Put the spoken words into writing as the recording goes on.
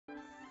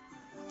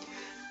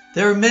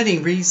There are many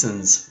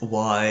reasons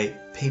why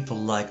people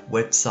like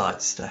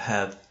websites to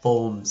have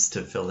forms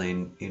to fill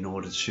in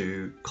order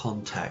to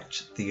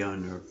contact the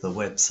owner of the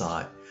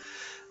website.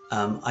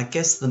 I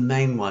guess the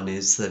main one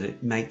is that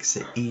it makes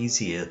it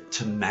easier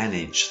to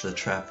manage the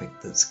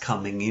traffic that's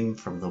coming in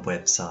from the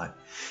website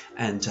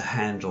and to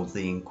handle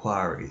the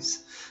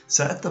inquiries.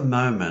 So at the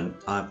moment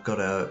I've got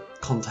a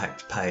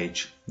contact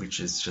page which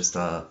is just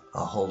a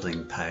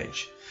holding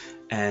page,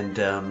 and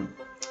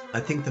I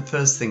think the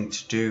first thing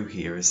to do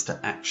here is to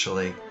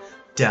actually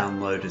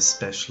download a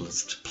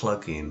specialist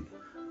plugin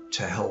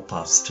to help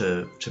us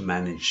to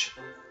manage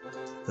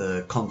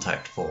the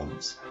contact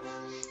forms.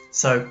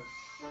 So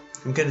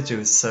I'm going to do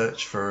a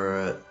search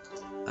for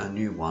a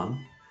new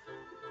one.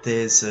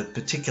 There's a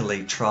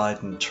particularly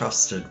tried and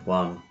trusted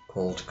one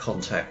called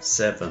Contact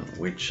 7,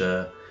 which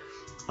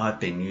I've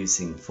been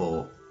using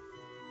for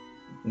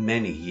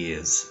many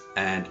years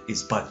and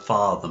is by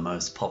far the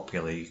most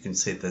popular. You can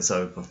see there's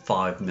over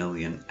 5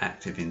 million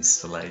active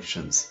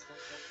installations.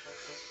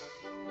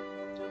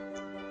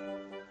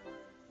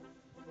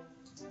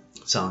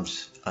 So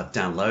I've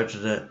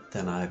downloaded it,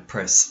 then I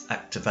press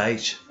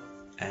activate,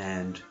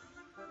 and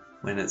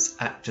when it's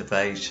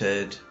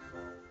activated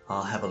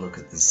I'll have a look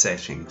at the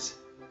settings.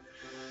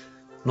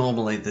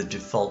 Normally the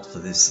default for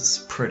this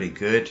is pretty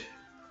good.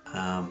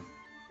 I'll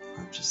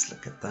just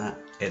look at that,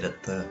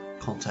 edit the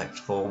contact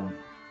form,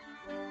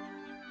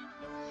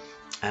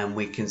 and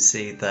we can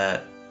see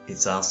that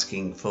it's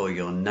asking for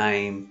your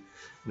name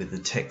with the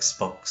text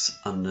box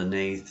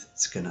underneath.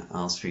 It's going to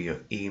ask for your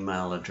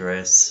email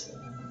address,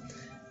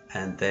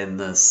 and then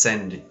the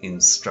send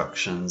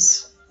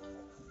instructions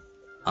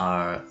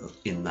are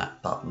in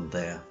that button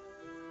there.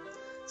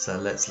 So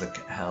let's look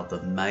at how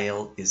the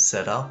mail is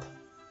set up,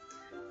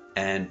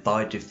 and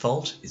by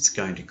default it's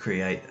going to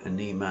create an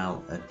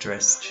email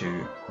address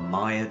to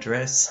my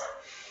address.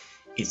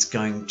 It's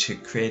going to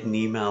create an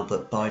email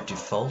that by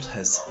default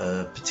has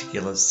a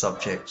particular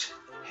subject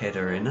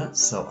header in it,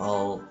 so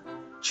I'll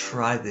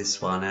try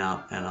this one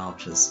out and I'll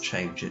just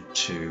change it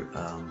to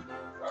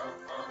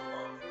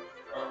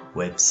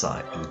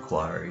website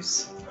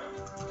inquiries.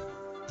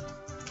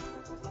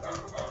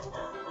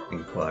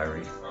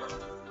 Inquiry.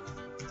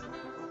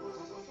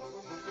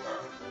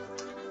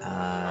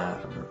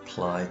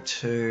 Reply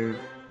to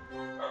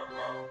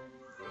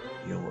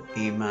your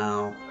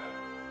email.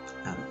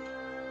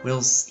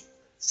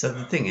 So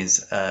the thing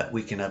is,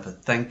 we can have a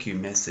thank you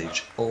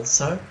message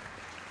also.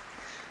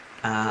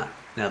 Now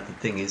the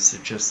thing is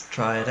to just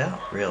try it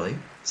out, really.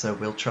 So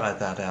we'll try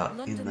that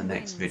out in the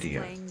next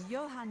video.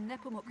 Johann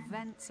Nepomuk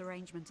Wendt's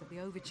arrangement of the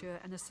overture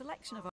and a selection of